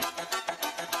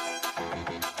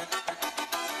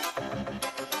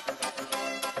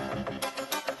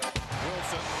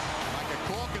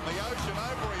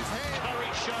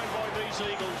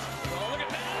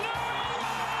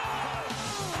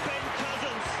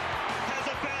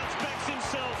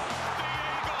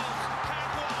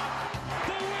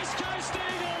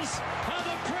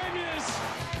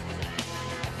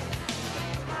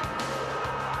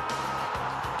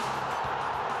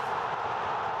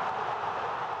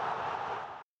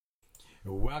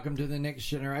Welcome to the next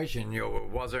generation. You're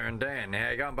Wazza and Dan.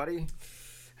 How you going, buddy?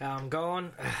 I'm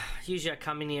going. Usually I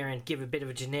come in here and give a bit of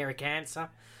a generic answer.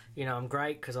 You know, I'm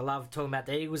great because I love talking about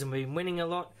the Eagles and we've been winning a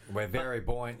lot. We're very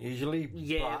buoyant usually,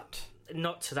 but...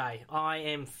 Not today. I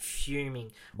am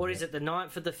fuming. What is it, the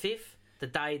 9th of the 5th? The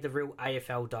day the real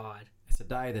AFL died. It's the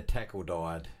day the tackle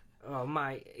died. Oh,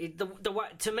 mate. The way,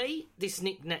 to me, this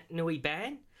Nick Nui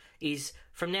ban is,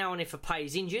 from now on, if a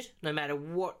player's injured, no matter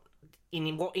what...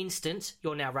 In what instance,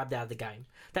 you're now rubbed out of the game.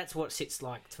 That's what it sits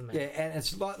like to me. Yeah, and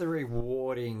it's like they're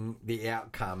rewarding the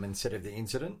outcome instead of the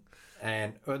incident.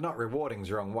 And not rewarding is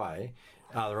the wrong way,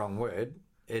 the wrong word.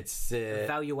 It's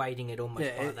evaluating it almost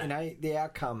like that. You know, the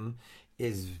outcome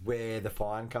is where the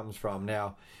fine comes from.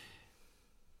 Now,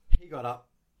 he got up.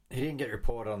 He didn't get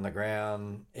reported on the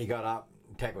ground. He got up,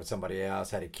 tackled somebody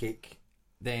else, had a kick.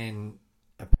 Then,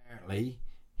 apparently,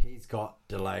 he's got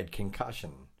delayed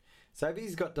concussion. So if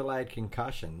he's got delayed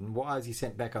concussion, why is he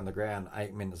sent back on the ground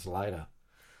 8 minutes later?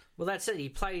 Well, that's it. He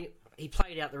played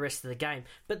out the rest of the game.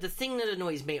 But the thing that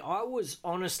annoys me, I was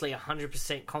honestly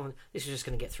 100% confident this was just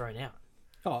going to get thrown out.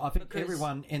 Oh, I think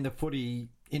everyone in the footy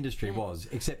industry was,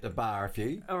 except a bar a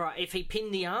few. All right, if he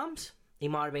pinned the arms, he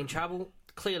might have been in trouble.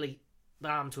 Clearly, the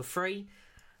arms were free.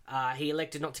 He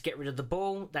elected not to get rid of the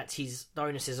ball. That's the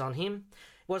onus is on him.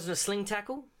 It wasn't a sling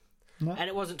tackle. No. And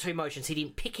it wasn't two motions. He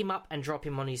didn't pick him up and drop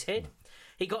him on his head.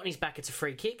 He got on his back. It's a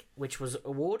free kick, which was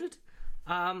awarded.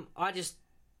 I just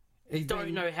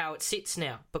don't know how it sits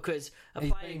now because a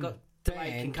player got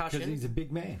delayed concussion. Because he's a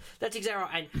big man. That's exactly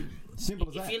right. And simple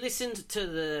as that. If you listened to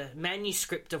the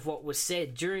manuscript of what was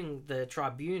said during the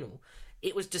tribunal,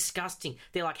 it was disgusting.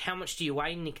 They're like, how much do you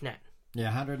weigh, Nick Nat? Yeah,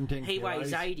 110 He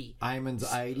weighs 80. Eamon's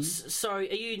 80. So are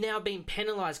you now being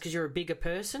penalised because you're a bigger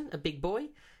person, a big boy?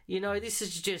 You know, this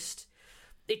is just...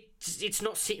 It's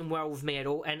not sitting well with me at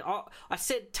all. And I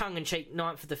said tongue-in-cheek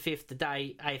 9th of the 5th, the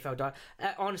day AFL died.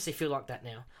 I honestly feel like that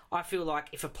now. I feel like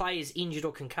if a player's injured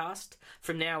or concussed,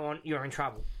 from now on, you're in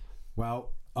trouble.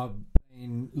 Well, I've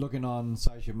been looking on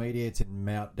social media. It's a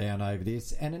meltdown over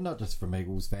this. And not just from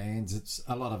Eagles fans. It's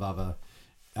a lot of other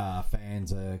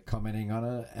fans are commenting on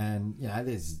it. And, you know,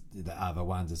 there's the other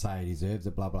ones that say he deserves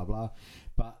it, blah, blah, blah.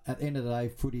 But at the end of the day,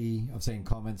 footy, I've seen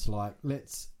comments like,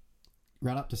 let's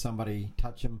run up to somebody,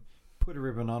 touch them, put a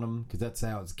ribbon on them, because that's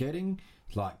how it's getting.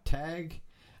 It's like tag.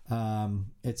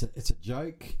 It's a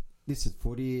joke. This is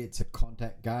footy. It's a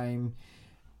contact game.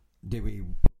 Do we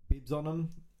put bibs on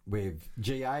them with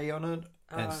GA on it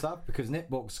and stuff? Because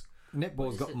netball's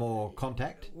got more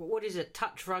contact. What is it?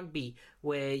 Touch rugby,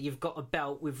 where you've got a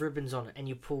belt with ribbons on it and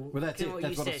you pull... Well, that's it.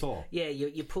 That's what I saw. Yeah,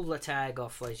 you pull the tag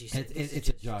off, as you said. It's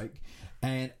a joke.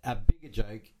 And a bigger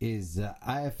joke is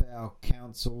AFL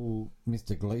Council,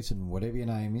 Mr. Gleeson, whatever your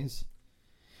name is,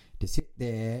 to sit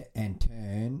there and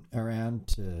turn around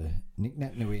to Nick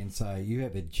Naitanui and say, you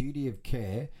have a duty of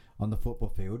care on the football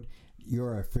field.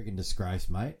 You're a friggin' disgrace,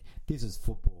 mate. This is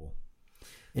football.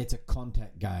 It's a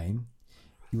contact game.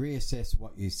 Reassess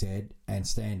what you said and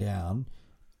stand down,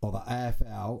 or the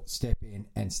AFL step in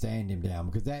and stand him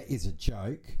down, because that is a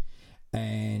joke.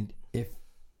 And if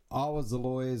I was the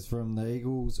lawyers from the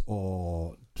Eagles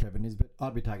or Trevor Nisbet,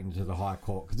 I'd be taking it to the High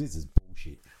Court, because this is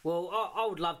bullshit. Well, I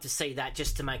would love to see that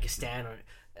just to make a stand on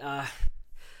it.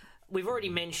 We've already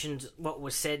mentioned what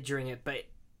was said during it, but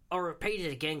I'll repeat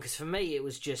it again, because for me it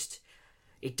was just...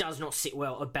 It does not sit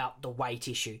well about the weight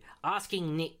issue.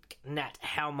 Asking Nick Nat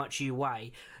how much you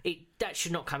weigh, that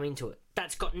should not come into it.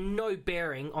 That's got no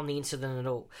bearing on the incident at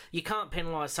all. You can't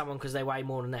penalise someone because they weigh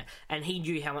more than that. And he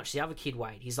knew how much the other kid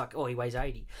weighed. He's like, he weighs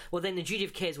 80. Well, then the duty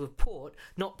of care is with Port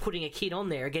not putting a kid on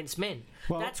there against men.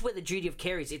 Well, that's where the duty of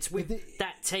care is. It's with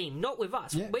that team, not with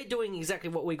us. Yeah. We're doing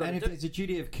exactly what we got to do. And if there's a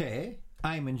duty of care,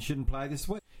 Eamon shouldn't play this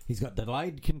week. He's got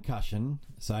delayed concussion,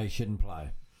 so he shouldn't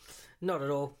play. Not at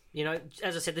all. You know,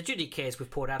 as I said, the duty cares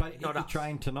with Port Adelaide, not us. But he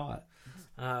trained tonight.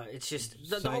 It's just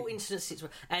the whole incident sits.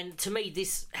 And to me,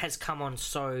 this has come on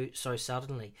so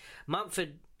suddenly.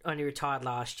 Mumford only retired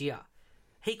last year.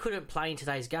 He couldn't play in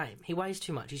today's game. He weighs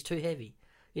too much. He's too heavy.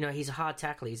 You know, he's a hard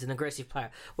tackler. He's an aggressive player.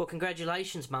 Well,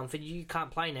 congratulations, Mumford. You can't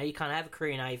play now. You can't have a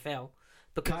career in AFL.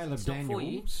 Caleb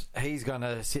Daniels, he's going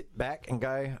to sit back and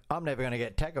go, I'm never going to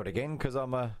get tackled again because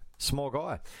I'm a small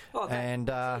guy.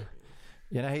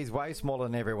 You know, he's way smaller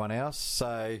than everyone else,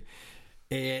 so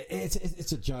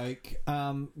it's a joke.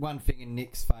 One thing in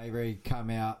Nick's favour, he come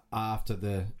out after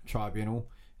the tribunal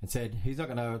and said he's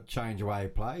not going to change the way he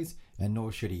plays, and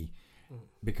nor should he,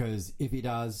 because if he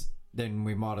does, then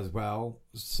we might as well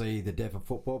see the death of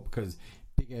football, because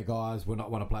bigger guys will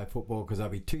not want to play football because they'll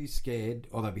be too scared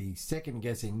or they'll be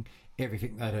second-guessing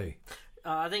everything they do.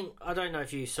 I don't know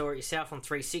if you saw it yourself on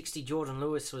 360. Jordan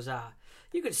Lewis was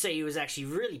you could see he was actually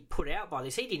really put out by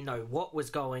this. He didn't know what was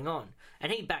going on,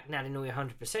 and he backed Naitanui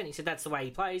 100%. He said that's the way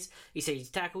he plays. He said his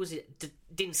tackles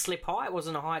didn't slip high. It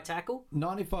wasn't a high tackle.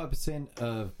 95%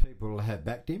 of people have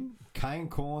backed him. Kane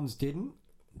Corns didn't.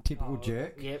 Typical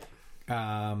jerk. Yep.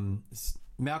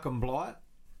 Malcolm Blight.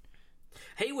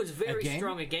 He was very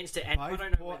strong against it, and I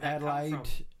don't know where Port that Adelaide come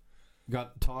from.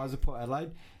 got ties of Port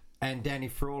Adelaide, and Danny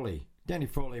Frawley. Danny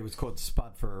Frawley was called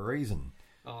Spud for a reason.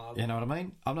 You know what I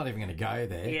mean? I'm not even going to go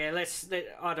there. Yeah,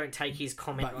 I don't take his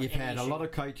comment. But you've had a lot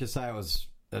of coaches say it was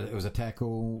a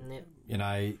tackle. Yep. You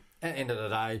know, at the end of the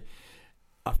day,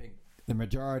 I think the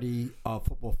majority of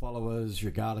football followers,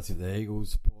 regardless if they're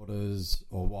Eagles supporters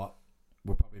or what,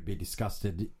 will probably be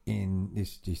disgusted in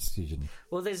this decision.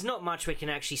 Well, there's not much we can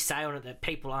actually say on it that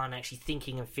people aren't actually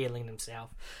thinking and feeling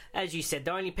themselves. As you said,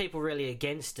 the only people really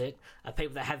against it are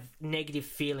people that have negative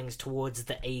feelings towards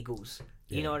the Eagles.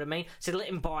 You know what I mean? So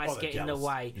letting bias get in the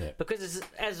way. Yeah. Because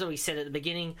as we said at the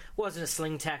beginning, wasn't a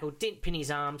sling tackle, didn't pin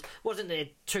his arms, wasn't there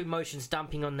two motions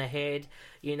dumping on the head.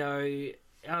 You know, it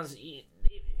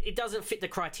doesn't fit the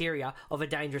criteria of a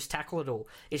dangerous tackle at all.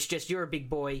 It's just you're a big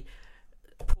boy.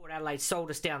 Port Adelaide sold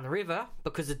us down the river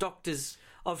because the doctors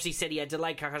obviously said he had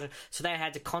delayed concussion, so they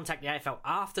had to contact the AFL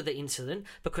after the incident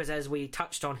because, as we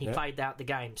touched on, he played out the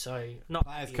game. So not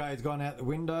players' code's gone out the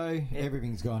window. Yep.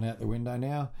 Everything's gone out the window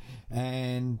now,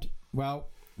 and well,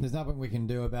 there's nothing we can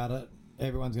do about it.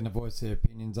 Everyone's going to voice their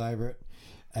opinions over it,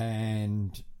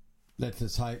 and let's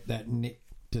just hope that Nick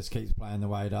just keeps playing the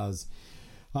way he does.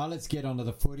 Let's get on to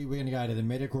the footy. We're going to go to the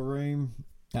medical room.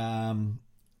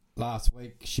 Last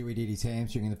week, Shuey did his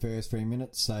hamstring in the first 3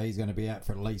 minutes, so he's going to be out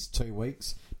for at least 2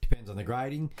 weeks. Depends on the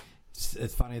grading.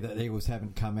 It's funny that the Eagles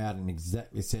haven't come out and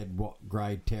exactly said what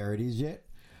grade tear it is yet,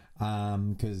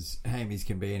 because hammies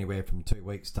can be anywhere from 2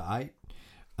 weeks to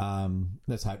 8.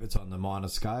 Let's hope it's on the minor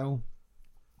scale.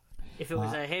 If it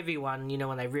was a heavy one, you know,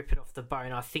 when they rip it off the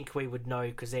bone, I think we would know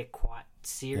because they're quite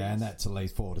serious. Yeah, and that's at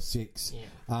least 4 to 6.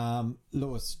 Yeah.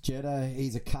 Lewis Jetta,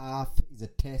 he's a calf, he's a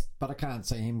test, but I can't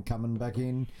see him coming back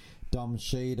in. Dom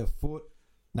Sheed, a foot.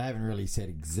 They haven't really said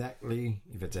exactly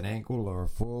if it's an ankle or a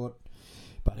foot,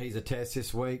 but he's a test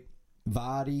this week.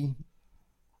 Vardy,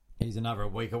 he's another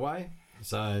week away,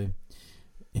 so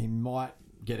he might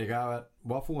get a go at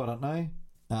Waffle, I don't know.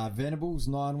 Venables,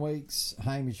 9 weeks.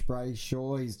 Hamish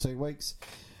Brayshaw, he's 2 weeks.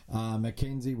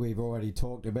 Mackenzie, we've already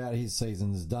talked about. His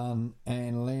season's done.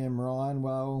 And Liam Ryan,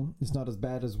 well, it's not as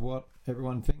bad as what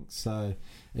everyone thinks, so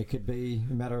it could be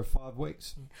a matter of 5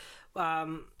 weeks.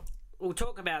 We'll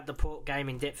talk about the Port game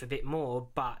in depth a bit more,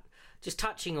 but just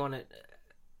touching on it,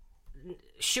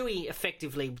 Shuey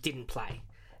effectively didn't play.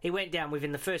 He went down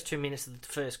within the first 2 minutes of the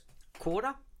first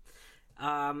quarter,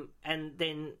 and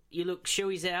then you look,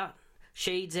 Shuey's out,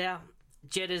 Sheed's out,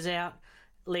 Jetta's out,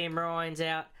 Liam Ryan's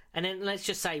out, and then let's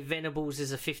just say Venables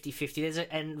is a 50-50,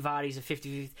 and Vardy's a 50-50.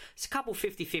 There's a couple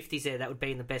 50-50s there that would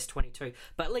be in the best 22,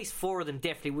 but at least 4 of them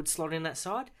definitely would slot in that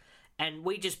side. And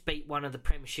we just beat one of the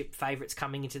premiership favourites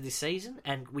coming into this season,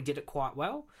 and we did it quite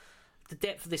well. The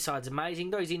depth of this side's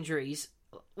amazing. Those injuries,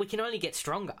 we can only get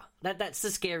stronger. That's the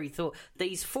scary thought.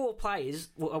 These 4 players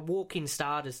are walk-in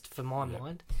starters for my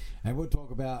mind. And we'll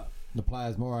talk about the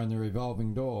players more in the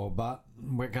revolving door, but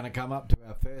we're going to come up to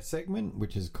our first segment,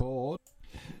 which is called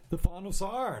The Final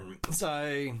Siren.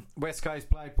 So, West Coast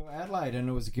played Port Adelaide, and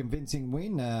it was a convincing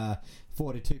win.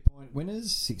 42-point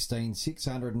winners,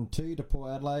 16,602 to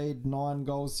Port Adelaide, 9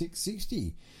 goals,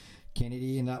 660.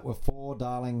 Kennedy ended up with 4,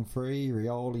 Darling 3,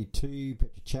 Rioli 2,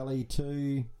 Petricelli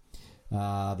 2.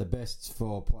 The best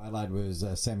for Port Adelaide was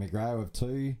Sammy Gray with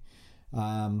 2.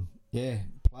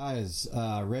 Players.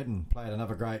 Redden played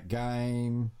another great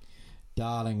game.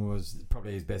 Darling was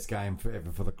probably his best game ever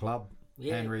for the club.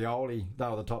 Yeah. And Rioli, they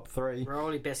were the top 3.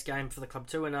 Rioli, best game for the club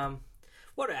too. And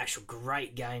what an actual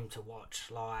great game to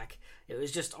watch. Like, it was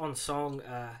just on song.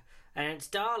 And it's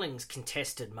Darling's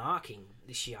contested marking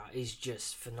this year is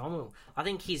just phenomenal. I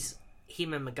think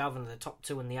him and McGovern are the top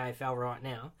 2 in the AFL right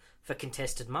now for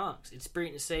contested marks. It's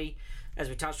brilliant to see, as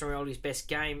we touched on Rioli's best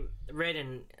game.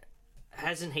 Redden,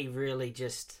 hasn't he really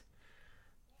just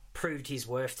proved his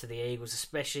worth to the Eagles,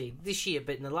 especially this year,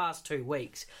 but in the last 2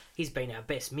 weeks, he's been our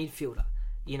best midfielder.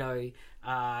 You know,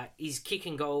 he's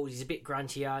kicking goals, he's a bit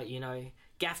gruntier, you know.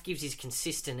 Gaff gives his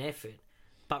consistent effort,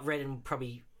 but Redden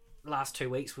probably last 2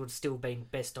 weeks would have still been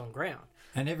best on ground.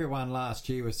 And everyone last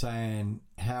year was saying,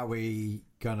 how are we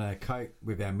going to cope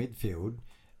with our midfield?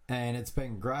 And it's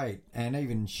been great. And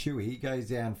even Shuey goes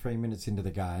down 3 minutes into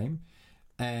the game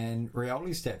and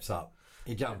Rioli steps up.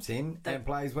 he jumps in and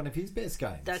plays one of his best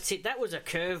games. That's it. That was a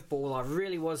curveball I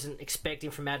really wasn't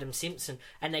expecting from Adam Simpson.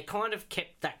 And they kind of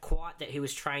kept that quiet that he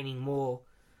was training more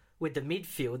with the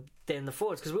midfield than the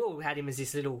forwards, because we all had him as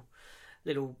this little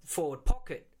forward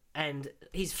pocket. And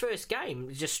his first game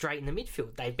was just straight in the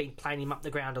midfield. They've been playing him up the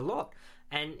ground a lot.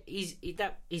 And he's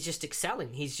just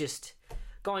excelling. He's just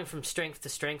going from strength to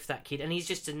strength, that kid. And he's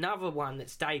just another one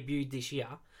that's debuted this year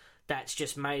that's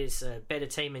just made us a better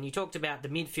team. And you talked about the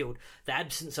midfield, the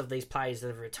absence of these players that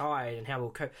have retired and how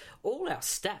we'll cope. All our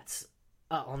stats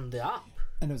are on the up.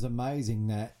 And it was amazing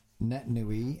that Nat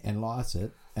Nui and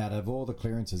Lysett, out of all the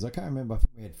clearances, I can't remember, I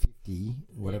think we had 50,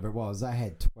 whatever it was, they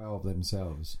had 12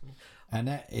 themselves. And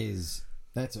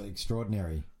that's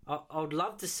extraordinary. I would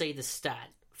love to see the stat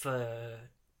for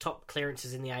top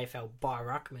clearances in the AFL by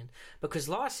Ruckman, because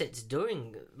Lysett's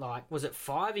doing, was it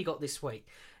 5 he got this week?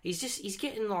 He's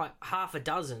getting half a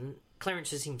dozen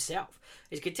clearances himself.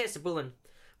 He's contestable, and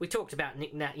we talked about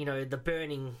Nick Nat, the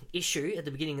burning issue at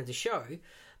the beginning of the show,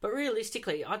 but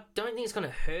realistically, I don't think it's going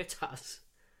to hurt us,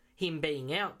 him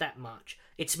being out that much.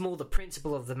 It's more the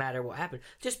principle of the matter, what happened.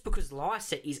 Just because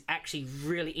Lysett is actually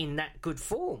really in that good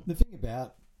form. The thing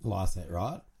about Lysett,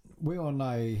 right? We all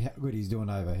know how good he's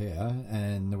doing over here,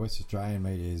 and the West Australian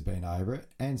media has been over it,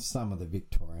 and some of the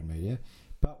Victorian media.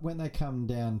 But when they come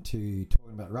down to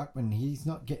talking about Ruckman, he's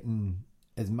not getting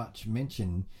as much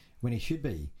mention when he should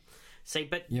be. See,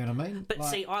 but you know what I mean? But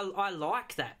see, I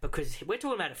like that, because we're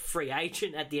talking about a free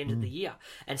agent at the end of the year,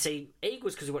 and see,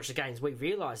 Eagles, because we watch the games, we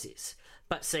realise this.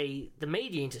 But see, the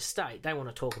media interstate, they want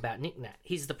to talk about Nick Nat.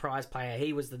 He's the prize player.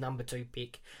 He was the number 2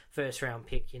 pick, first round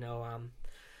pick.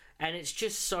 And it's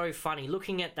just so funny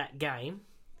looking at that game.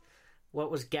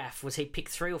 What was Gaff? Was he pick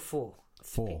 3 or 4?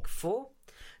 4. Pick 4.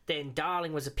 Then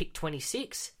Darling was a pick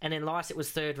 26, and then Lysett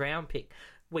was 3rd round pick.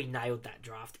 We nailed that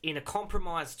draft. In a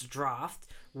compromised draft,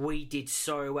 we did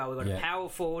so well. We got a power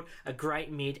forward, a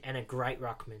great mid, and a great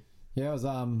ruckman. Yeah, I was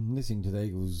listening to the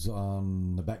Eagles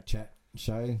on the Back Chat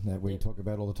show that we talk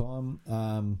about all the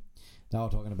time. They were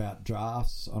talking about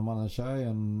drafts on one of the show,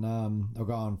 and they were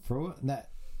going through it, and that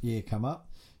year come up.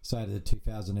 So to the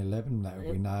 2011, that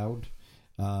we nailed.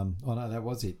 Oh no, that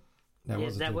was it. That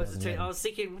was the two. I was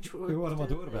thinking, which one? What am I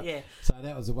talking about? Yeah. So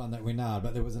that was the one that we nailed,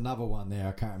 but there was another one there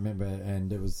I can't remember,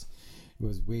 and it was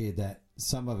weird that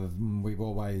some of them we've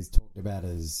always talked about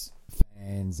as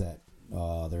fans that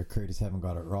the recruiters haven't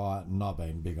got it right, and I've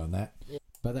been big on that. Yeah.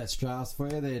 But that's drafts for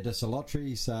you. They're just a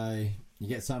lottery, so you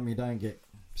get some, you don't get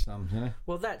some.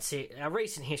 Well, that's it. Our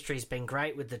recent history has been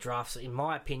great with the drafts, in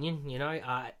my opinion.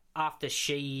 After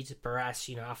Sheed, Barras,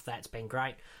 after that, it's been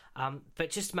great. But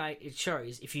just, mate, it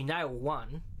shows if you nail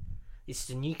one, it's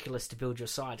the nucleus to build your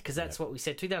side, because that's what we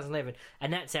said 2011,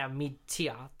 and that's our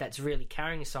mid-tier that's really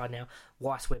carrying a side now,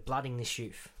 whilst we're blooding this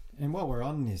youth. And while we're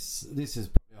on this is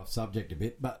probably off subject a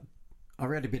bit, but I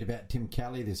read a bit about Tim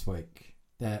Kelly this week,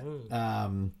 that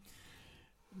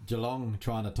Geelong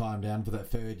trying to tie him down for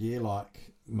that 3rd year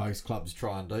like most clubs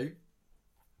try and do.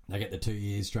 They get the 2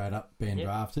 years straight up being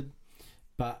drafted.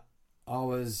 But I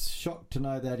was shocked to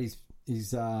know that his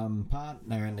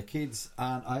partner and the kids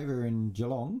aren't over in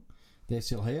Geelong. They're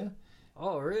still here.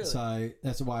 Oh, really? So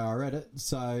that's the way I read it.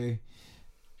 So,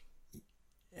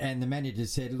 and the manager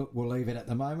said, look, we'll leave it at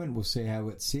the moment. We'll see how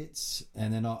it sits.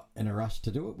 And they're not in a rush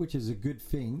to do it, which is a good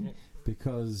thing,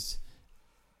 because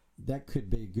that could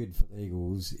be good for the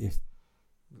Eagles if...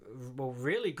 Well,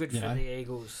 really good for the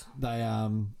Eagles. They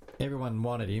everyone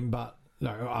wanted him, but... No,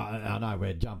 I know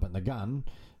we're jumping the gun,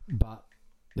 but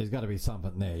there's got to be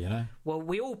something there, Well,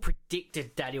 we all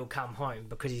predicted that he'll come home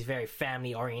because he's very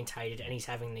family orientated and he's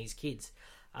having these kids,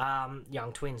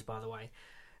 young twins, by the way,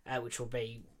 which will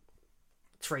be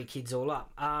 3 kids all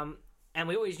up. And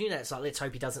we always knew that. It's like, let's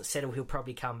hope he doesn't settle. He'll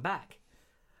probably come back.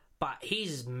 But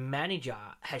his manager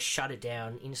has shut it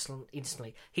down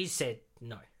instantly. He said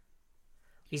no.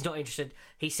 He's not interested.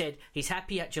 He said he's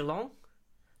happy at Geelong,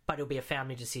 but it'll be a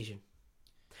family decision.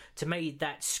 To me,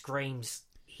 that screams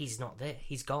he's not there.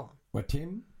 He's gone. Well,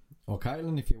 Tim or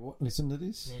Caitlin, if you listen to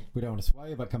this, we don't want to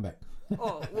sway you, but come back.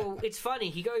 Oh, well, it's funny.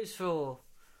 He goes to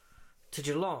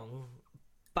Geelong,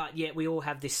 but yet we all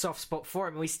have this soft spot for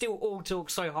him. We still all talk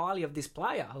so highly of this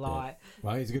player. Well,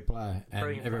 he's a good player,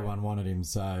 and everyone wanted him.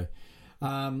 So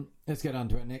let's get on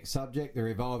to our next subject, the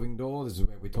revolving door. This is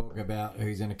where we talk about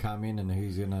who's going to come in and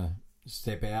who's going to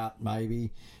step out,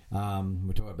 maybe.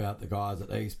 We talk about the guys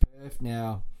at East Perth.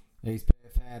 Now, East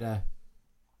Perth had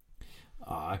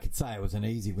I could say it was an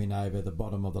easy win over the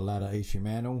bottom of the ladder, East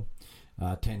Fremantle,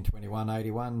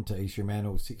 10-21-81 to East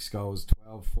Fremantle, 6 goals,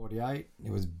 12-48.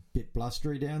 It was a bit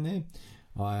blustery down there.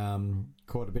 I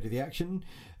caught a bit of the action.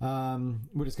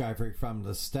 We'll just go through from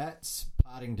the stats.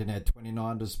 Partington had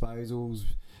 29 disposals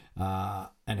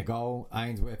and a goal.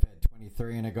 Ainsworth had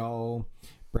 23 and a goal.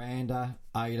 Brander,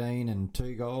 18 and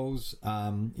 2 goals.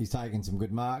 He's taken some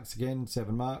good marks again,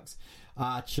 7 marks.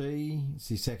 Archie, it's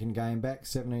his second game back,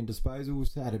 17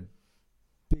 disposals. Had a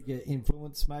bigger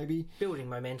influence, maybe. Building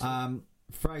momentum.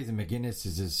 Fraser McGuinness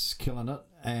is just killing it,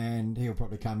 and he'll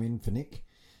probably come in for Nick.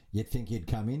 You'd think he'd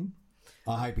come in.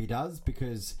 I hope he does,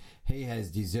 because he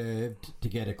has deserved to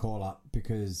get a call up,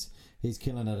 because he's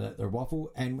killing it at the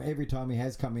waffle, and every time he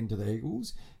has come into the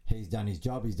Eagles, he's done his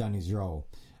job, he's done his role.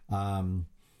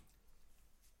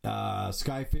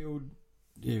 Schofield,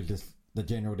 he was just the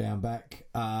general down back.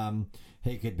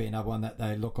 He could be another one that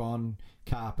they look on.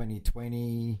 Carpenny,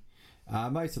 20.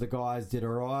 Most of the guys did all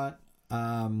right.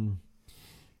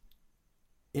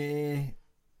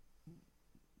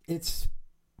 It's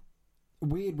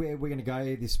weird where we're going to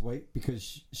go this week,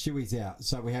 because Shuey's out,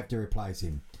 so we have to replace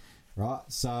him, right?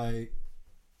 So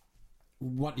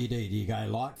what do? Do you go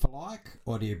like for like,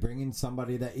 or do you bring in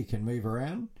somebody that you can move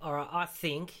around? All right, I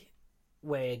think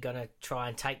we're going to try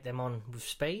and take them on with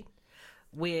speed.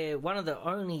 We're one of the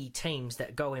only teams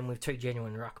that go in with 2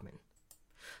 genuine ruckmen.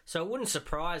 So it wouldn't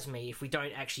surprise me if we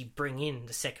don't actually bring in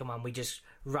the second one. We just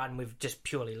run with just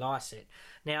purely Lycett.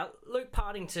 Now, Luke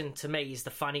Partington, to me, is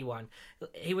the funny one.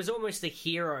 He was almost the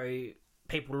hero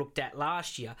people looked at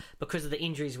last year because of the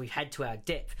injuries we had to our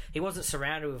depth. He wasn't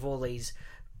surrounded with all these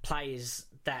players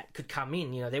that could come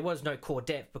in. You know, there was no core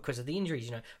depth because of the injuries.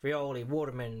 You know, Rioli,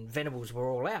 Waterman, Venables were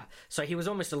all out. So he was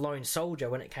almost a lone soldier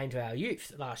when it came to our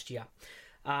youth last year.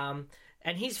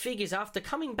 And his figures, after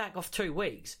coming back off 2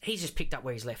 weeks, he's just picked up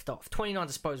where he's left off. 29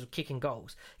 disposal, kicking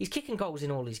goals. He's kicking goals in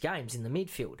all his games in the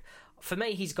midfield. For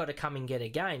me, he's got to come and get a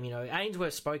game. You know,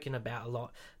 Ainsworth's spoken about a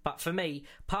lot. But for me,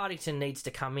 Partington needs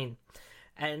to come in.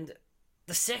 And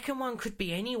the second one could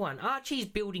be anyone. Archie's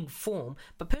building form,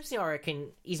 but personally I reckon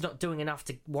he's not doing enough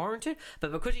to warrant it.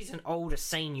 But because he's an older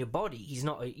senior body, he's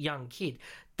not a young kid,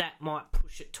 that might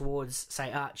push it towards,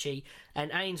 say, Archie.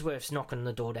 And Ainsworth's knocking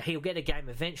the door. He'll get a game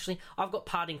eventually. I've got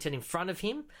Partington in front of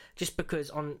him just because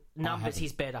on numbers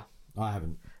he's better. I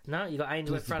haven't. No, you got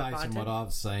Ainsworth in front of Partington? Based on what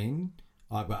I've seen,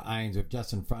 I've got Ainsworth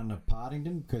just in front of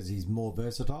Partington because he's more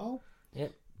versatile.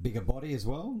 Yep. Bigger body as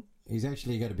well. He's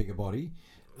actually got a bigger body.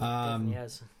 Definitely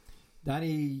has. The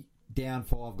only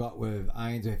downfall I've got with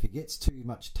Ainsworth, he gets too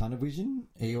much tunnel vision.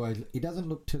 He doesn't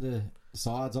look to the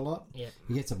sides a lot. Yep.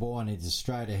 He gets a ball and he's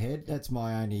straight ahead. That's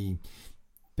my only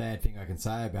bad thing I can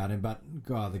say about him. But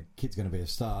God, the kid's going to be a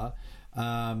star.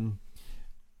 I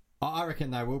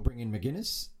reckon they will bring in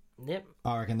McGuinness. Yep.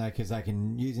 I reckon because they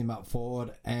can use him up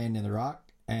forward and in the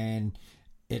ruck, and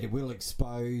it will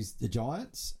expose the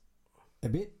Giants a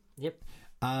bit. Yep.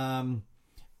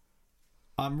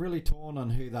 I'm really torn on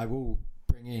who they will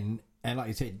bring in, and like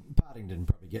you said, Partington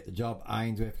probably get the job.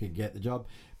 Ainsworth could get the job,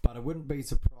 but I wouldn't be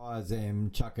surprised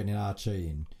them chucking an Archie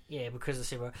in. Yeah,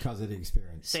 because of the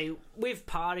experience. See, with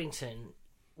Partington,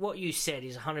 what you said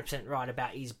is 100% right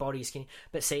about his body skin.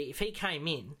 But see, if he came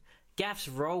in, Gaff's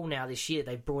role now this year,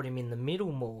 they brought him in the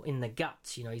middle more, in the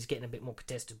guts. You know, he's getting a bit more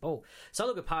contested ball. So I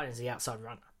look at Partington as the outside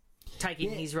runner, taking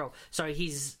his role. So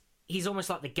he's almost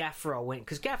like the Gaff role went,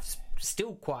 because Gaff's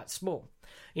still quite small.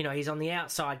 You know, he's on the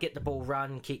outside, get the ball,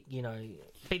 run, kick, you know,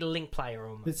 be the link player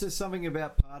almost. There's just something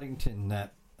about Partington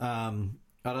that, I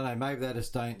don't know, maybe they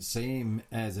just don't see him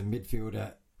as a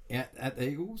midfielder at the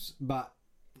Eagles, but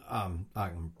I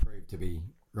can prove to be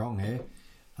wrong here.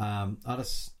 I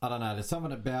don't know, there's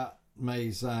something about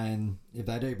me saying if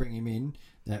they do bring him in,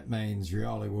 that means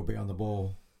Rioli will be on the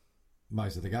ball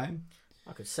most of the game.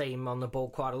 I could see him on the ball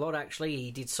quite a lot, actually.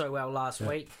 He did so well last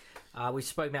week. We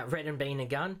spoke about Redden being a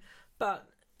gun. But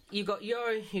you got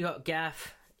Yo, you got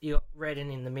Gaff, you got Redden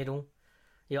in the middle,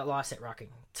 you got Lycett rucking.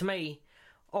 To me,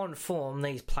 on form,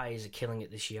 these players are killing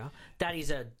it this year. That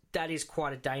is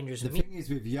quite a dangerous... The thing is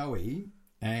with Yoey,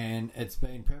 and it's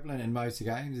been prevalent in most of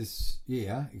the games this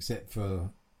year, except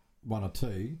for 1 or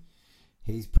 2,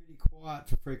 he's pretty quiet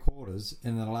for 3 quarters.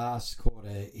 In the last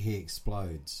quarter, he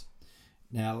explodes.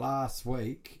 Now, last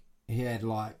week, he had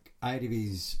like 8 of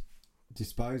his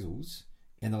disposals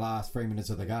in the last 3 minutes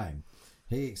of the game.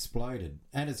 He exploded,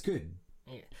 and it's good.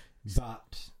 Yeah.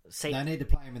 But they need to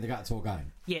play him in the guts all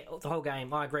game. Yeah, the whole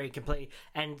game. I agree completely.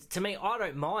 And to me, I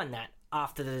don't mind that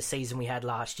after the season we had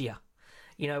last year.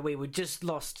 You know, we just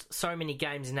lost so many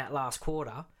games in that last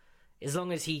quarter. as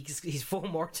long as he's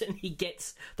form warranted and he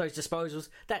gets those disposals,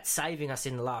 that's saving us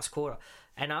in the last quarter.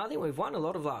 And I think we've won a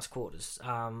lot of last quarters.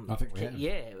 I think we have.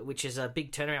 Yeah, which is a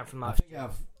big turnaround from I last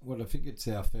think it's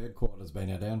our third quarter's been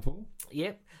our downfall.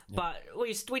 Yep. But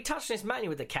we touched on this mainly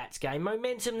with the Cats game.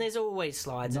 Momentum, there's always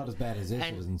slides. Not as bad as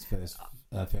Essendon's first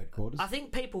third quarters. I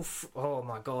think people... oh,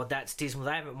 my God, that's dismal.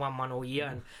 They haven't won one all year.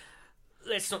 And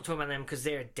let's not talk about them because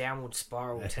they're a downward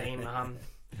spiral team.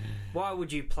 Why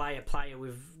would you play a player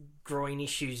with groin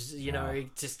issues,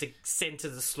 just to send to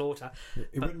the slaughter?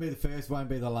 It wouldn't be the first, won't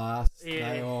be the last.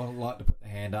 Yeah. They all like to put their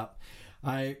hand up.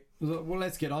 Well,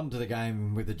 let's get on to the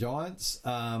game with the Giants.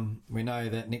 We know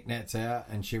that Nick Nat's out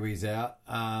and Shuey's out.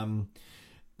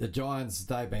 The Giants,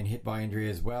 they've been hit by injury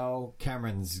as well.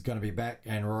 Cameron's going to be back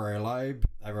and Rory Loeb,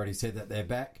 they've already said that they're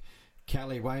back.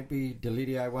 Kelly won't be,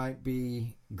 Delidio won't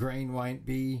be, Green won't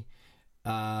be.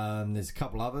 There's a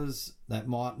couple others that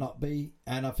might not be.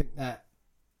 And I think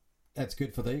that's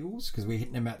good for the Eagles because we're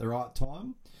hitting them at the right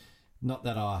time. Not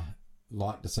that I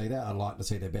like to see that. I'd like to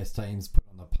see their best teams put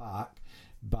on the park.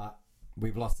 But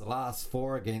we've lost the last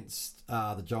 4 against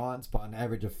the Giants by an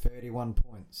average of 31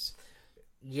 points.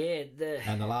 Yeah.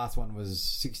 And the last one was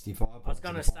 65 points. I was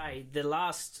going to say, the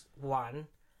last one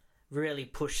really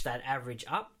pushed that average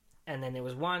up. And then there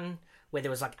was one where there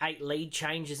was like 8 lead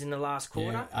changes in the last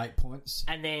quarter. Yeah, 8 points.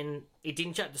 And then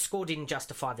the score didn't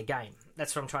justify the game.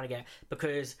 That's what I'm trying to get.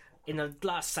 Because in the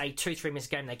last, say, 2-3 minutes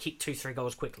game, they kicked 2-3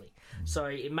 goals quickly. So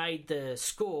it made the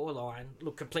score line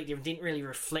look completely different. Didn't really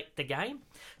reflect the game.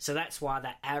 So that's why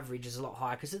that average is a lot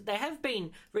higher. Because there have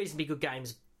been reasonably good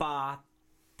games, bar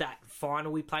that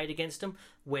final we played against them,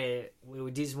 where we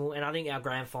were dismal. And I think our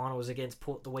grand final was against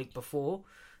Port the week before.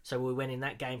 So we went in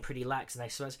that game pretty lax. And they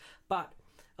smashed. But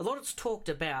a lot of talked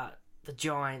about the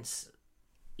Giants'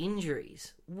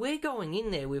 injuries. We're going in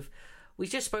there with... We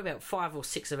just spoke about 5 or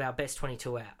 6 of our best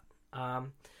 22 out.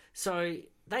 So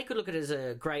they could look at it as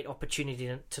a great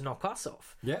opportunity to knock us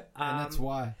off. Yeah, and that's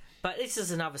why. But this is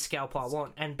another scalp I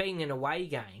want. And being an away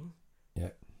game,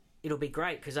 it'll be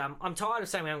great because I'm tired of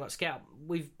saying we haven't got scalp.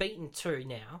 We've beaten 2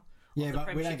 now. Yeah,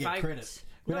 but we don't get credit.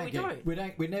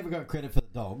 We never got credit for the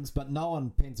Dogs, but no one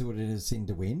penciled it us in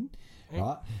to win,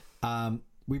 right?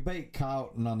 We beat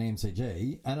Carlton on the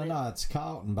MCG, and I know it's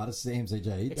Carlton, but it's the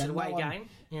MCG. It's an away game,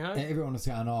 Everyone was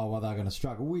going, well, they're going to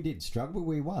struggle. We did struggle, but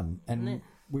we won, and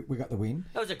we got the win.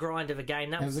 That was a grind of a game.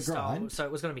 That was a grind. So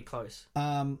it was going to be close.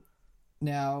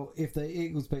 Now, if the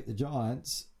Eagles beat the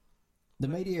Giants, the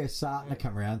media is starting to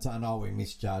come around saying, we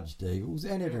misjudged the Eagles,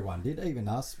 and everyone did, even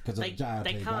us, because of the JRT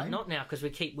They can't game. not now because we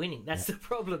keep winning. That's the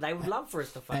problem. They would love for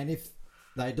us to fail. And if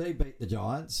they do beat the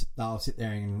Giants, they'll sit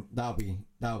there and they'll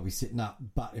be sitting up.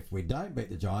 But if we don't beat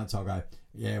the Giants, I'll go,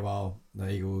 the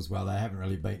Eagles, they haven't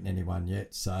really beaten anyone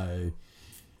yet. So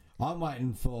I'm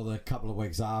waiting for the couple of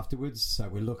weeks afterwards. So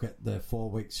we look at the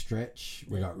 4-week stretch.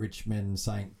 We got Richmond,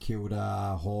 St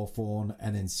Kilda, Hawthorn,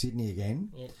 and then Sydney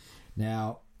again. Yeah.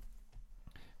 Now,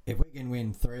 if we can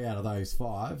win 3 out of those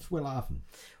 5, we're laughing.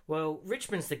 Well,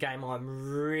 Richmond's the game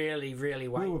I'm really, really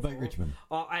waiting for. We will beat Richmond.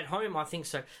 At home, I think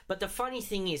so. But the funny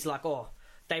thing is,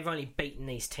 they've only beaten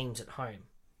these teams at home.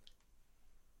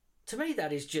 To me,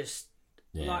 that is just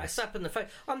like a slap in the face.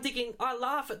 I'm thinking, I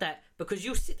laugh at that because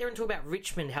you'll sit there and talk about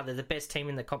Richmond, how they're the best team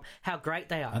in the comp, how great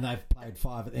they are. And they've played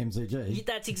 5 at the MCG.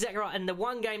 That's exactly right. And the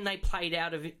one game they played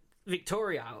out of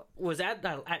Victoria was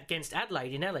against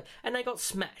Adelaide in Adelaide, and they got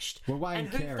smashed. Well, Wayne and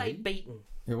who have they beaten?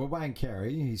 Yeah, Wayne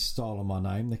Carey, he's stolen my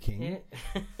name, the King,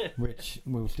 which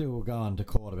we'll still go on to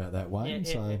court about that, Wayne.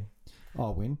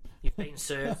 I'll win. You've been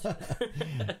served.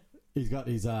 He's got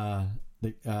his the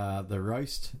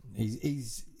roast.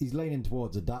 He's leaning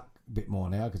towards a duck a bit more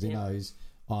now because he knows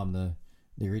I'm the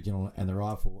original and the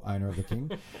rightful owner of the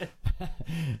King.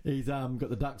 He's got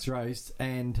the duck's roast,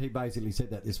 and he basically said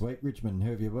that this week. Richmond,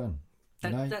 who have you won?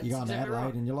 You're going to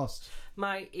Adelaide and you lost.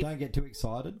 Mate, don't get too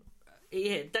excited.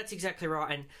 Yeah, that's exactly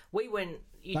right. And we went...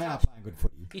 They are playing good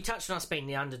footy. You touched on us being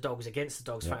the underdogs against the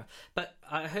Dogs. Yeah. But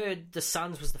I heard the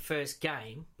Suns was the first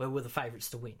game where we were the favourites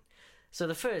to win. So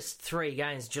the first 3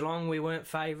 games, Geelong we weren't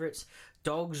favourites,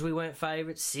 Dogs we weren't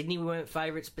favourites, Sydney we weren't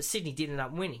favourites, but Sydney did end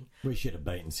up winning. We should have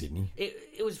beaten Sydney.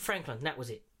 It was Franklin, that was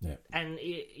it. Yeah. And,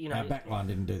 our backline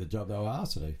didn't do the job they were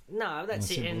asked to do. No,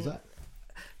 that's it. And that.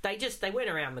 They went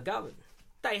around McGovern.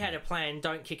 They had a plan,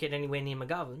 don't kick it anywhere near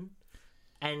McGovern.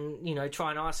 And, try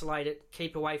and isolate it,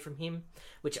 keep away from him,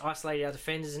 which isolated our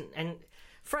defenders. And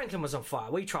Franklin was on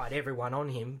fire. We tried everyone on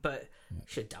him, but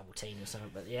should double team or something.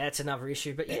 But, that's another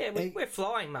issue. But, we're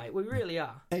flying, mate. We really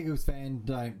are. Eagles fan,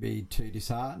 don't be too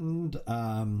disheartened.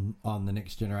 On the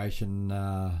Next Generation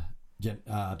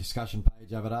discussion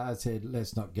page over there, I said,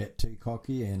 let's not get too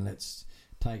cocky and let's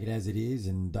take it as it is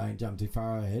and don't jump too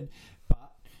far ahead.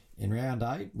 But in round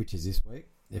 8, which is this week,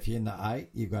 if you're in the 8,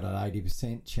 you've got an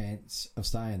 80% chance of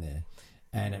staying there.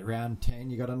 And at round 10,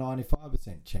 you've got a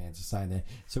 95% chance of staying there.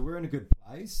 So we're in a good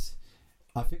place.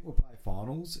 I think we'll play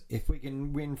finals. If we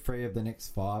can win 3 of the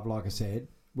next 5, like I said,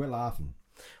 we're laughing.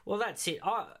 Well, that's it.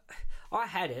 I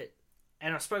had it,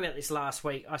 and I spoke about this last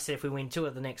week. I said if we win 2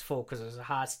 of the next 4, because it was a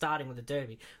hard starting with the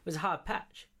Derby, it was a hard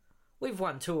patch. We've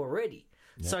won 2 already.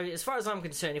 Yep. So as far as I'm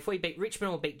concerned, if we beat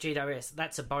Richmond or beat GWS,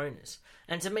 that's a bonus.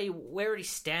 And to me, we're already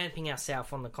stamping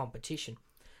ourselves on the competition.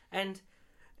 And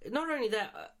not only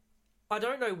that, I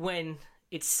don't know when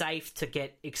it's safe to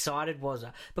get excited,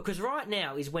 because right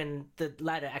now is when the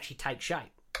ladder actually takes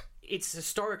shape. It's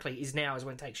historically is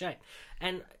when it takes shape.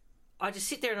 And I just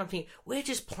sit there and I'm thinking, we're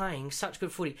just playing such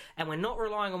good footy and we're not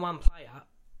relying on one player.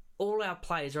 All our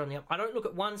players are on the up. I don't look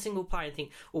at one single player and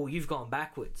think, oh, you've gone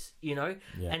backwards, you know?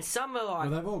 Yeah. And some are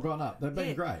like... Well, they've all gone up. They've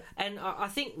been great. And I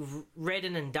think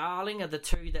Redden and Darling are the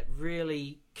 2 that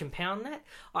really compound that.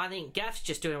 I think Gaff's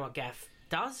just doing what Gaff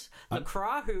does.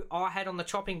 LeCras, who I had on the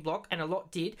chopping block, and a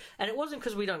lot did, and it wasn't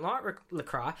because we don't like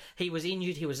LeCras. He was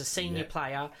injured. He was a senior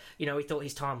player. You know, we thought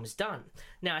his time was done.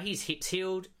 Now his hips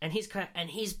healed, and he's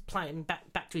playing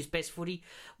back to his best footy.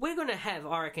 We're going to have,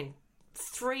 I reckon,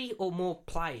 3 or more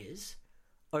players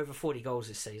over 40 goals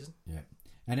this season. Yeah.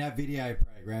 And our video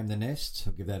program, The Nest,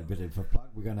 I'll give that a bit of a plug.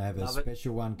 We're going to have a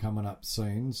special one coming up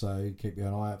soon, so keep an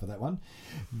eye out for that one.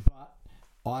 But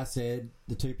I said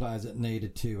the 2 players that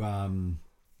needed to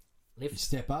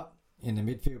step up in the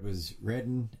midfield was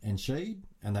Redden and Sheed,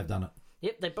 and they've done it.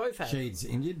 Yep, they both have. Sheed's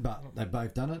injured, but they've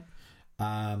both done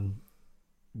it.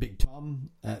 Big Tom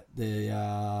at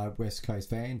the West Coast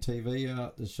Fan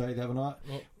TV, the show the other night.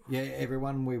 Yep. Yeah,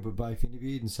 everyone, we were both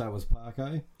interviewed, and so was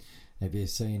Parko. Have you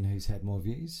seen who's had more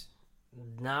views?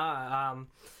 No, I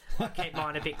kept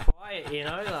mine a bit quiet, you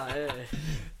know.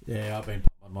 Yeah, I've been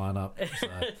pumping mine up. So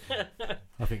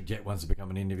I think Jet wants to become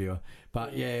an interviewer.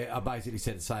 But yeah, I basically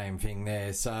said the same thing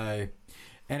there. So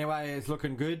anyway, it's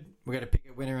looking good. We've got to pick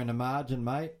a winner in the margin,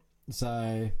 mate.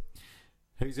 So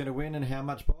who's going to win and how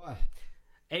much by?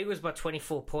 Eagles by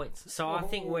 24 points. So I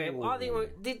think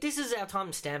this is our time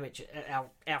to stamp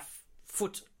our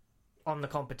foot on the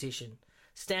competition.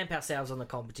 Stamp ourselves on the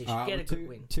competition. Get a good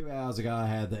win. 2 hours ago, I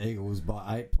had the Eagles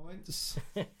by 8 points.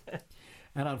 And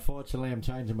unfortunately, I'm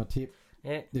changing my tip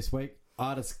this week.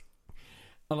 I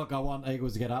want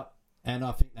Eagles to get up, and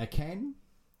I think they can.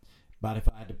 But if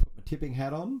I had to put my tipping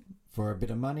hat on for a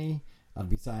bit of money, I'd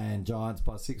be saying Giants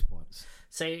by 6 points.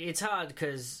 See, it's hard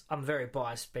because I'm very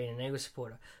biased being an Eagles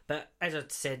supporter. But as I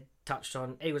said, touched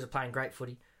on, Eagles are playing great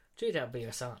footy.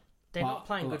 GWS aren't. They're not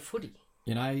playing good footy.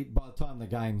 You know, by the time the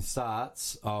game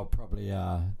starts, I'll probably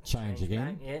change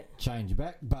again. Change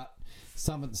back. But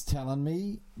someone's telling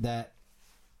me that,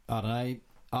 I don't know,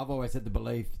 I've always had the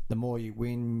belief the more you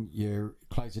win, you're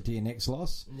closer to your next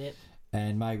loss. Yep.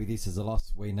 And maybe this is a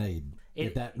loss we need.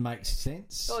 If that makes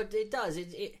sense. Oh, it does.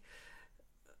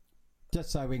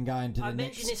 Just so we can go into the I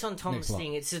mentioned this on Tom's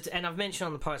thing, and I've mentioned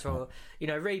on the post, you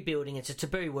know, rebuilding, it's a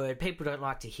taboo word. People don't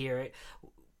like to hear it.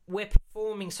 We're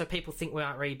performing so people think we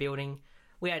aren't rebuilding.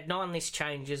 We had 9 list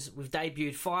changes. We've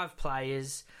debuted 5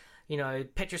 players. You know,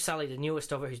 Petroselli, the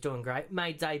newest of it, who's doing great,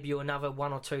 may debut another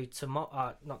 1 or 2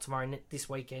 this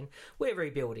weekend. We're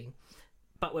rebuilding.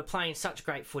 But we're playing such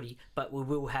great footy, but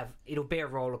it'll be a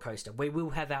roller coaster. We will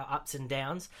have our ups and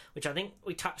downs, which I think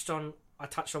I touched on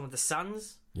with the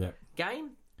Suns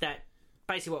game. That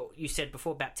basically what you said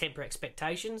before about temper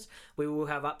expectations. We will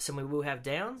have ups and we will have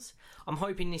downs. I'm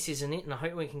hoping this isn't it, and I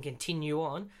hope we can continue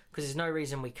on, because there's no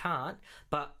reason we can't.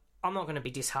 But I'm not going to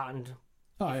be disheartened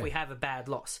if we have a bad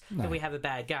loss, if we have a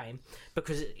bad game,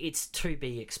 because it's to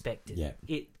be expected. Yeah.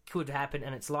 It could happen,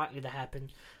 and it's likely to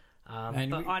happen.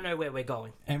 But I know where we're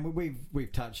going. And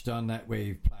we've touched on that.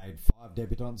 We've played 5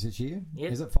 debutants this year.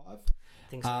 Yep. Is it 5? I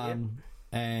think so, yep.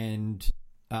 And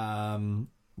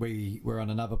we were on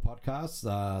another podcast,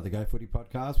 the Go Footy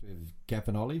podcast with Gaff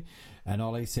and Ollie, and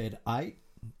Ollie said 8,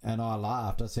 and I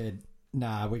laughed. I said,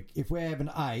 nah, if we're having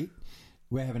 8,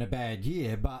 we're having a bad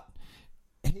year, but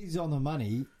he's on the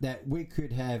money that we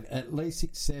could have at least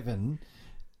 6, 7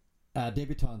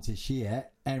 debutants this year,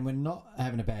 and we're not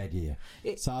having a bad year.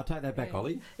 So I'll take that back,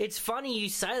 Ollie. It's funny you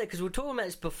say that, because we were talking about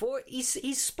this before.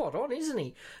 He's spot on, isn't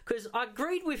he? Because I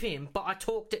agreed with him, but I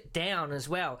talked it down as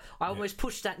well. I almost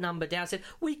pushed that number down, said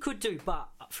we could do, but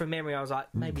from memory I was like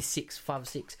maybe 5,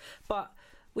 6. But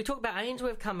we talked about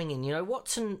Ainsworth coming in. You know,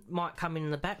 Watson might come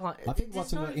in the back. Like, I think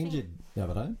Watson got injured the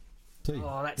other day.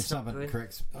 Oh, that's not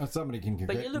good. Somebody can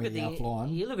correct me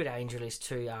offline. You look at Angelis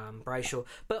too, Brayshaw.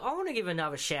 But I want to give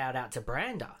another shout out to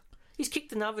Brander. He's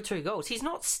kicked another 2 goals. He's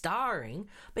not starring,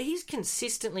 but he's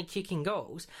consistently kicking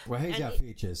goals. Well, he's our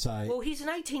future, so... Well, he's an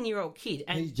 18-year-old kid.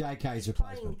 And he's JK's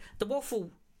replacement. The Waffle,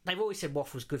 they've always said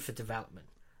Waffle's good for development.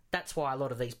 That's why a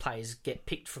lot of these players get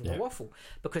picked from the Waffle,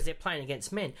 because they're playing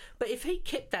against men. But if he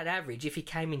kept that average, if he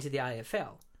came into the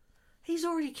AFL, he's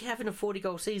already having a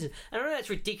 40-goal season. And I know that's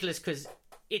ridiculous because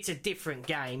it's a different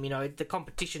game. You know, the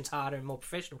competition's harder and more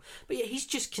professional. But yeah, he's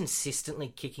just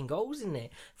consistently kicking goals in there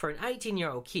for an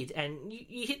 18-year-old kid. And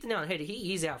you hit the nail on the head.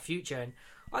 He is our future, and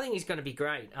I think he's going to be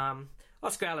great.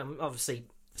 Oscar Allen, obviously,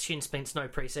 shin splints, no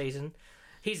pre-season.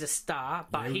 He's a star,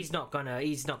 but he's not gonna.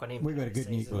 We've got a good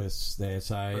nucleus there,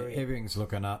 so everything's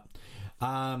looking up.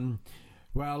 Well,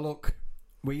 look,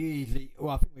 I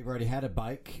think we've already had a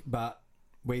bake, but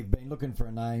we've been looking for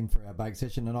a name for our bake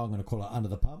session, and I'm going to call it Under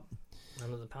the Pump.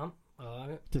 Under the Pump, I like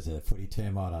it. Just a footy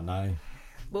term, I don't know.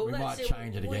 Well, we might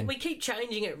change it again. We keep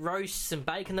changing it, roasts and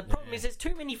bake, and the problem is there's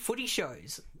too many footy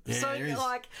shows. Yeah, so,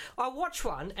 like, I watch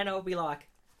one and I'll be like,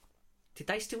 did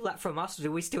they steal that from us, or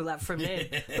did we steal that from them?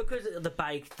 Because of the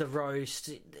bake, the roast,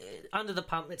 Under the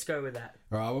Pump, let's go with that.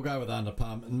 All right, we'll go with Under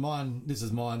Pump. And this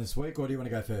is mine this week, or do you want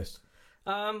to go first?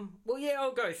 Well, yeah,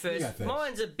 I'll go first. You go first.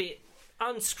 Mine's a bit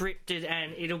unscripted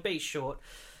and it'll be short.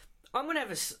 I'm going to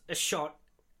have a shot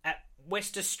at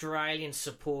West Australian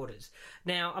supporters.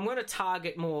 Now, I'm going to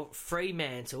target more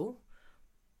Fremantle,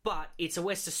 but it's a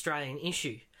West Australian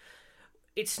issue.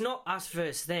 It's not us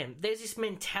versus them. There's this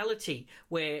mentality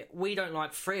where we don't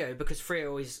like Freo because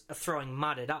Freo is throwing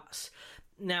mud at us.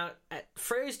 Now, at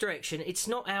Freo's direction, it's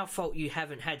not our fault you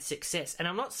haven't had success. And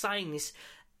I'm not saying this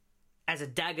as a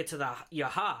dagger to your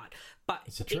heart, but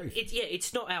it's the truth.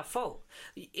 It's not our fault.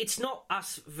 It's not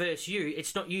us versus you.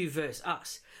 It's not you versus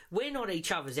us. We're not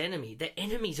each other's enemy. They're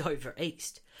enemies over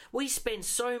East. We spend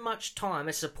so much time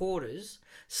as supporters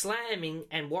slamming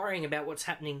and worrying about what's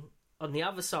happening on the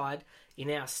other side in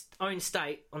our own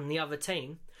state on the other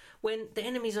team when the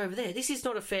enemy's over there. This is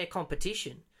not a fair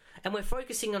competition. And we're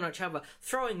focusing on each other,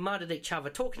 throwing mud at each other,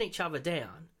 talking each other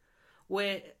down,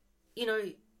 where, you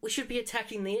know, we should be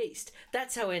attacking the East.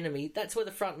 That's our enemy. That's where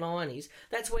the front line is.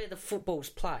 That's where the football's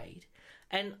played.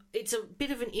 And it's a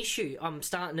bit of an issue. It's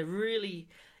starting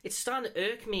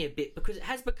to irk me a bit because it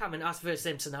has become an us versus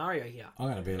them scenario here.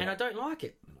 And I don't like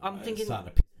it. It's starting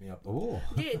to piss me up the wall.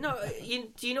 Yeah, no,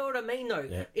 do you know what I mean, though?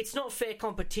 Yeah. It's not fair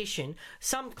competition.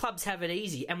 Some clubs have it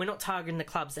easy, and we're not targeting the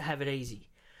clubs that have it easy.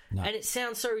 No. And it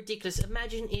sounds so ridiculous.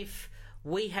 Imagine if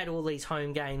we had all these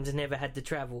home games and never had to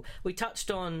travel. We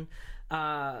touched on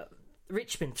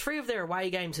Richmond. 3 of their away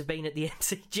games have been at the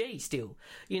MCG still.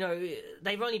 You know,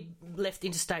 they've only left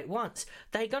interstate once.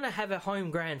 They're going to have a home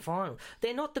grand final.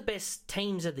 They're not the best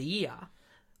teams of the year,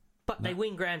 but they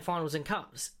win grand finals and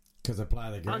cups. Because they play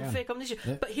the ground. Unfair competition.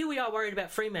 Yep. But here we are worried about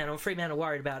Fremantle, and Fremantle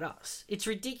worried about us. It's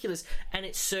ridiculous, and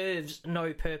it serves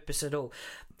no purpose at all.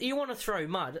 You want to throw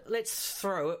mud, let's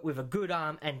throw it with a good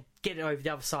arm and get it over the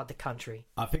other side of the country.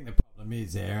 I think the problem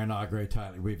is there, and I agree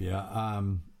totally with you,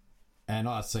 and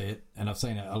I see it, and I've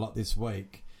seen it a lot this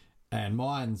week, and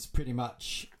mine's pretty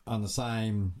much on the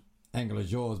same angle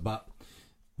as yours, but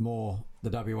more the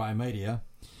WA media.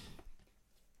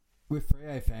 With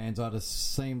Freo fans, I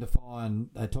just seem to find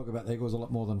they talk about the Eagles a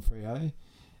lot more than Freo,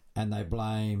 and they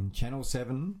blame Channel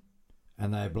 7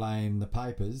 and they blame the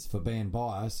papers for being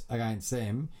biased against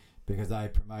them because they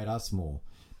promote us more.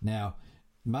 Now,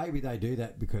 maybe they do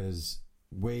that because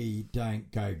we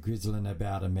don't go grizzling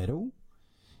about a medal.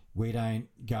 We don't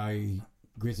go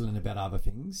grizzling about other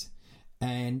things.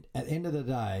 And at the end of the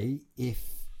day, if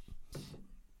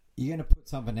you're going to put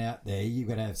something out there, you've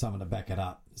got to have someone to back it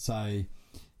up. So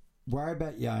worry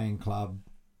about your own club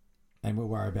and we'll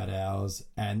worry about ours,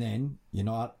 and then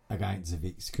unite against the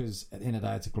Vics, because at the end of the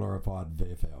day, it's a glorified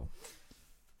VFL.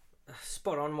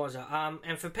 Spot on, Wazza.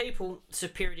 And for people,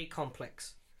 superiority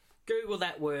complex. Google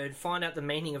that word, find out the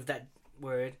meaning of that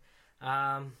word.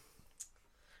 That's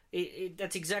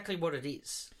exactly what it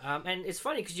is. And it's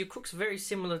funny because your cook's very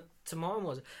similar to mine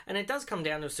was, and it does come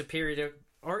down to a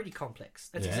superiority complex.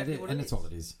 That's exactly what it is. And that's all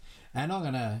it is. And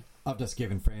I've just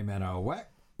given Fremantle a whack,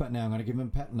 but now I'm going to give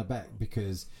them a pat on the back,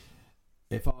 because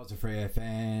if I was a Freo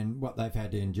fan, what they've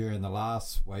had to endure in the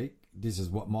last week, this is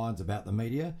what mine's about, the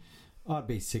media, I'd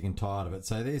be sick and tired of it.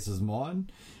 So this is mine.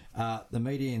 The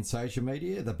media and social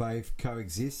media, they both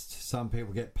coexist. Some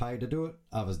people get paid to do it,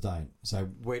 others don't. So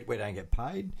we don't get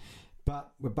paid,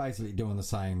 but we're basically doing the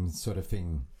same sort of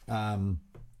thing. The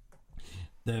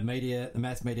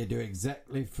mass media do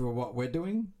exactly for what we're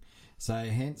doing. So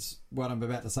hence what I'm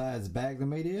about to say is bag the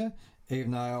media,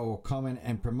 even though I will comment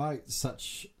and promote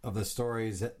such of the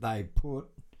stories that they put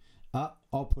up,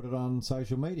 I'll put it on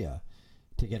social media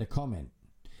to get a comment.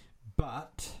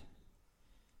 But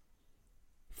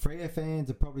Freo fans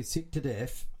are probably sick to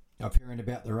death of hearing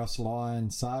about the Ross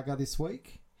Lyon saga this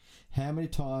week. How many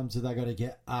times are they got to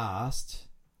get asked,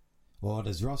 or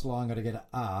does Ross Lyon got to get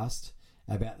asked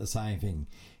about the same thing?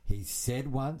 He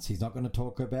said once he's not going to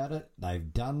talk about it.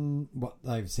 They've done what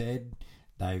they've said.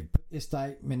 They've put their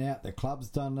statement out. The club's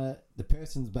done it. The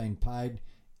person's been paid.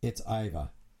 It's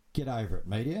over. Get over it,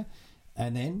 media.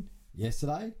 And then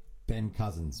yesterday, Ben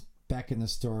Cousins back in the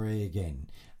story again.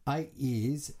 8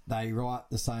 years, they write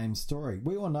the same story.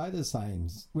 We all know the same.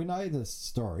 We know the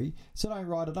story, so don't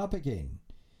write it up again.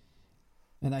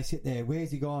 And they sit there,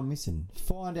 where's he gone missing?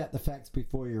 Find out the facts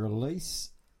before you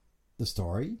release the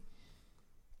story,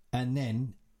 and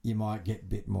then you might get a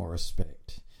bit more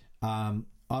respect. I'm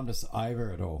just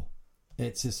over it all.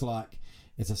 It's just like,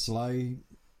 it's a slow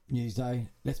news day.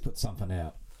 Let's put something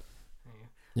out.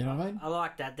 You know what I mean? I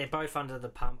like that. They're both under the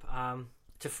pump.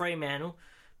 To Fremantle,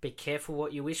 be careful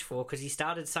what you wish for, because he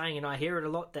started saying, and I hear it a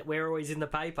lot, that we're always in the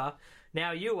paper.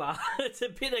 Now you are. It's a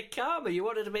bit of karma. You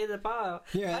wanted to be in the paper.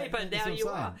 Now you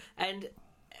are. And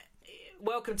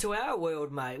welcome to our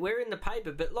world, mate. We're in the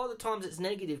paper, but a lot of the times it's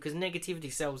negative, because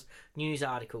negativity sells news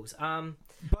articles.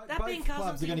 Both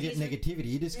clubs are going to get negativity.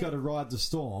 You just got to ride the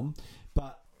storm.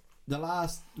 But the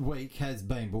last week has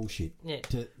been bullshit,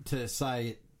 to say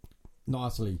it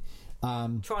nicely.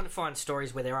 Trying to find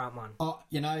stories where there aren't one.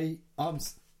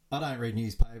 I don't read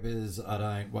newspapers. I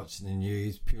don't watch the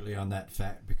news purely on that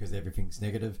fact, because everything's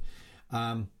negative.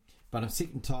 But I'm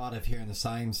sick and tired of hearing the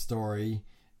same story,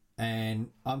 and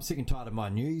I'm sick and tired of my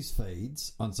news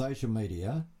feeds on social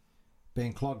media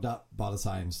being clogged up by the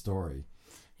same story.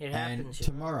 It happens. And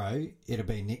tomorrow it'll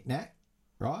be knick-knack,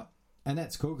 right? And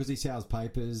that's cool, because he sells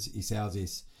papers, he sells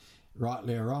this,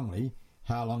 rightly or wrongly.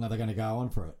 How long are they going to go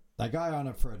on for it? They go on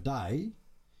it for a day,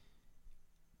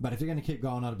 but if they're going to keep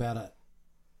going on about it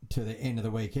to the end of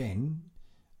the weekend,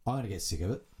 I'm going to get sick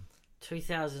of it.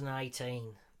 2018.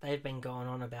 They've been going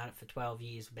on about it for 12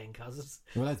 years with Ben Cousins.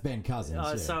 Well, that's Ben Cousins,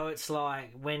 yeah. So it's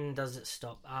like, when does it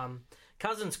stop?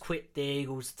 Cousins quit the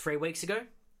Eagles 3 weeks ago.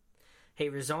 He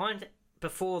resigned.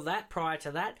 Before that, prior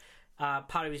to that,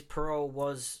 part of his parole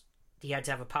was he had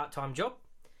to have a part-time job.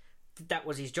 That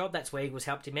was his job. That's where Eagles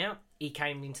helped him out. He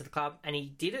came into the club and he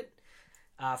did it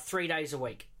 3 days a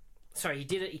week. So he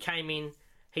did it. He came in.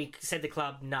 He said to the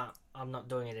club, nah, I'm not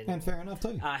doing it anymore. And fair enough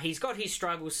too. He's got his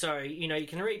struggles, so, you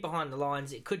can read behind the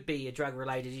lines. It could be a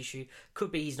drug-related issue.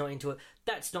 Could be he's not into it.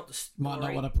 That's not the story. Might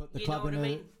not want to put the club in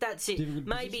a... That's it.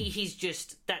 Maybe he's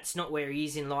just... That's not where he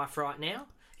is in life right now.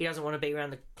 He doesn't want to be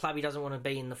around the club. He doesn't want to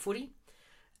be in the footy.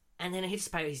 And then it hits the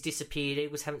paper. He's disappeared.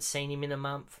 Eagles haven't seen him in a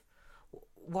month.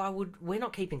 We're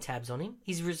not keeping tabs on him.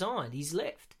 He's resigned. He's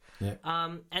left. Yeah.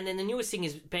 And then the newest thing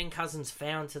is Ben Cousins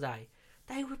found today.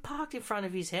 They were parked in front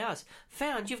of his house.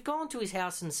 You've gone to his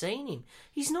house and seen him.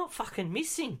 He's not fucking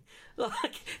missing.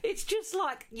 Like, it's just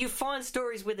like you find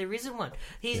stories where there isn't one.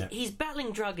 He's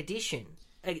battling drug addiction,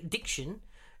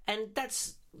 and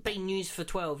that's been news for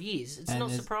 12 years. It's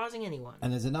not surprising anyone.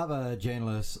 And there's another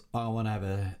journalist I want to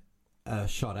have a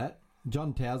shot at.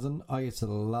 John Townsend, I used to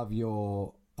love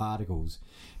your articles,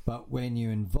 but when you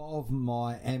involve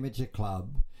my amateur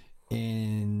club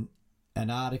in an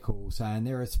article saying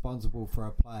they're responsible for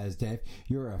a player's death,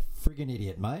 you're a friggin'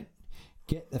 idiot, mate.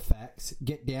 Get the facts,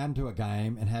 get down to a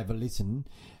game and have a listen.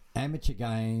 Amateur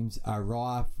games are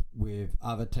rife with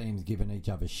other teams giving each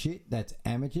other shit. That's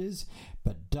amateurs.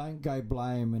 But don't go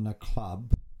blaming a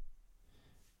club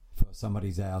for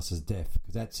somebody else's death,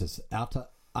 because that's just utter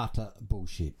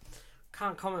bullshit.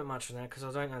 Can't comment much on that because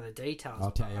I don't know the details.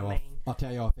 I'll tell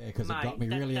you off air, because it got me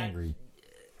really angry.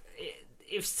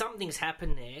 If something's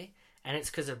happened there and it's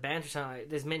because of banter,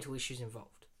 there's mental issues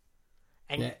involved,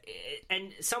 and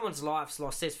someone's life's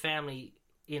lost. There's family,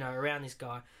 around this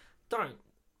guy. Don't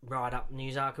write up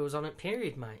news articles on it.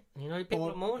 Period, mate. People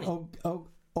are mourning.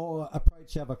 Or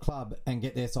approach the other club and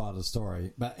get their side of the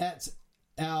story. But that's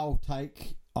our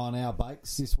take on our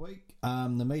bakes this week.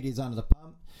 The media's under the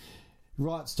pump.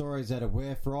 Write stories that are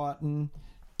worth writing.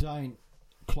 Don't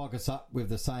clog us up with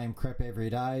the same crap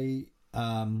every day.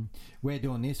 We're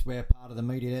doing this, we're part of the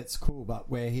media, that's cool, but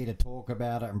we're here to talk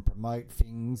about it and promote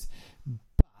things.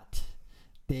 But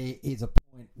there is a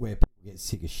point where people get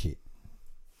sick of shit.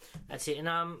 That's it.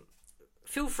 And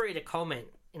feel free to comment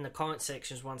in the comment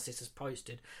sections once this is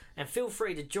posted, and feel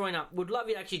free to join up. Would love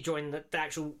you to actually join the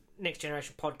actual Next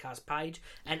Generation podcast page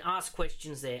and ask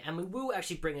questions there, and we will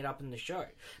actually bring it up in the show,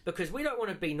 because we don't want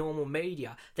to be normal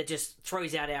media that just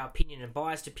throws out our opinion and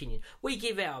biased opinion. We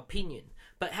give our opinion,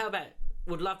 but how about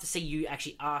would love to see you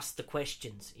actually ask the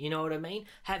questions. You know what I mean?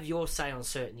 Have your say on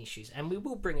certain issues, and we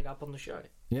will bring it up on the show.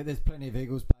 Yeah, there's plenty of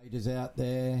Eagles pages out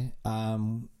there.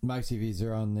 Most of these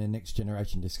are on the Next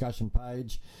Generation discussion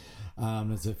page.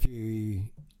 There's a few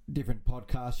different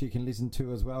podcasts you can listen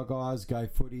to as well, guys. Go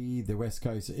Footy, the West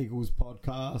Coast Eagles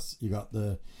podcast. You got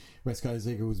the West Coast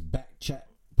Eagles Back Chat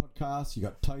podcast. You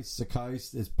got Toast the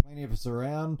Coast. There's plenty of us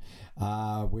around.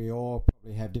 We all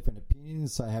probably have different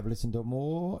opinions, so have listened to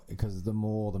more, because the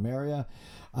more the merrier.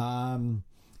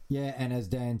 Yeah, and as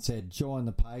Dan said, join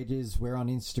the pages. We're on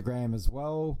Instagram as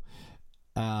well.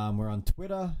 We're on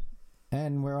Twitter,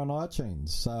 and we're on iTunes.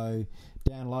 So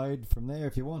download from there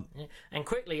if you want. Yeah. And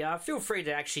quickly, feel free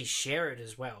to actually share it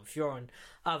as well. If you're on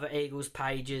other Eagles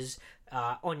pages,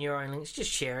 on your own links, just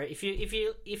share it. If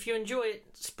you enjoy it,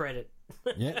 spread it.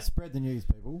 Yeah, spread the news,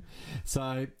 people.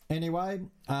 So anyway,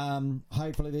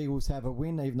 hopefully the Eagles have a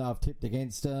win, even though I've tipped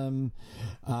against them.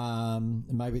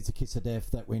 Maybe it's a kiss of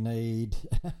death that we need.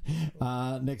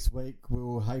 Next week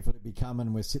we'll hopefully be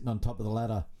coming. We're sitting on top of the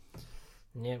ladder.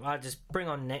 Yeah, I'll just bring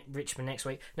on Richmond next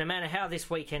week, no matter how this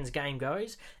weekend's game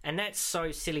goes. And that's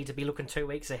so silly to be looking 2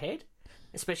 weeks ahead,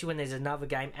 especially when there's another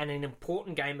game and an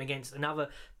important game against another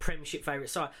premiership favourite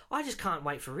side. I just can't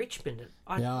wait for Richmond.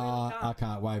 I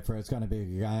can't wait for it. It's going to be a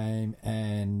good game.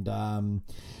 And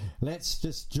let's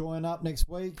just join up next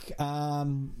week.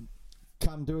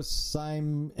 Come do us the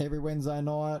same every Wednesday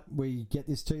night. We get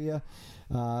this to you.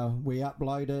 We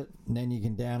upload it, and then you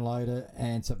can download it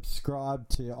and subscribe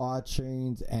to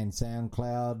iTunes and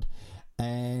SoundCloud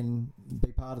and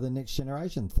be part of the Next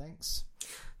Generation. Thanks.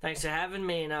 Thanks for having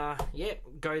me, and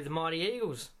go the Mighty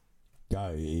Eagles.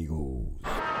 Go Eagles.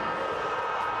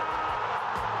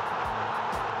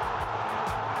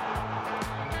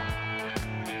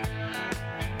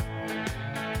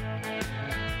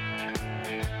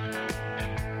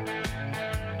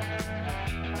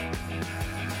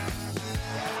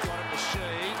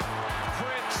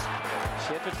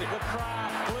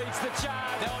 LeCraft leads the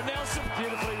charge. Now Nelson,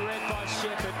 beautifully read by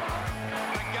Shepherd.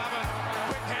 McGovern,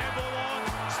 quick handball on,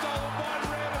 stolen by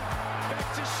Redden. Back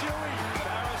to Shuey.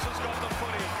 Barros has got the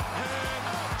footy. Hearn,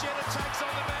 Jenner takes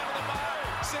on the man of the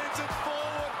mark, sends it forward.